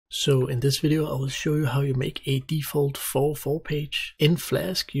So in this video I will show you how you make a default 404 page in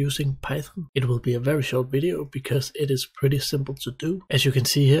Flask using Python. It will be a very short video because it is pretty simple to do. As you can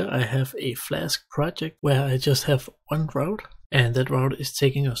see here, I have a Flask project where I just have one route, and that route is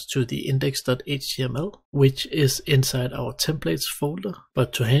taking us to the index.html, which is inside our templates folder.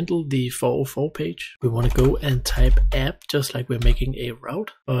 But to handle the 404 page, we want to go and type app just like we're making a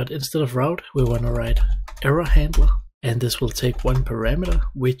route, but instead of route we want to write error handler. And this will take one parameter,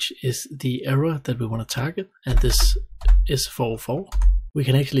 which is the error that we want to target, and this is 404. We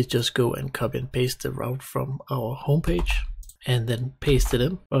can actually just go and copy and paste the route from our home page and then paste it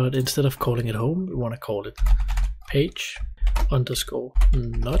in, but instead of calling it home, we want to call it page underscore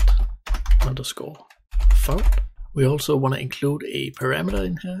not underscore found. We also want to include a parameter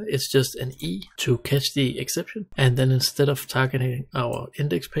in here. It's just an E to catch the exception. And then instead of targeting our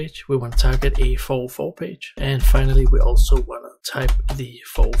index page, we want to target a 404 page. And finally, we also want to type the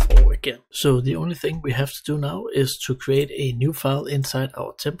 404 again. So the only thing we have to do now is to create a new file inside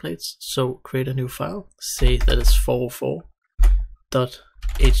our templates. So create a new file, say that is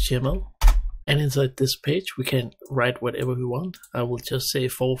 404.html. And inside this page, we can write whatever we want. I will just say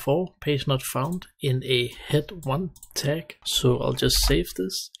 404 page not found in a head1 tag. So I'll just save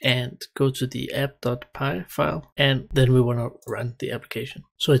this and go to the app.py file, and then we want to run the application.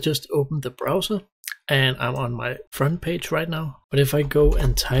 So I just opened the browser and I'm on my front page right now. But if I go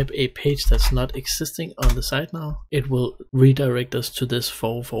and type a page that's not existing on the site now, it will redirect us to this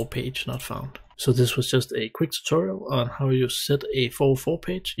 404 page not found. So this was just a quick tutorial on how you set a 404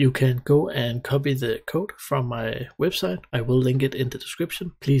 page. You can go and copy the code from my website. I will link it in the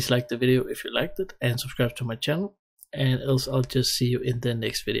description. Please like the video if you liked it and subscribe to my channel. And else I'll just see you in the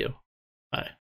next video. Bye.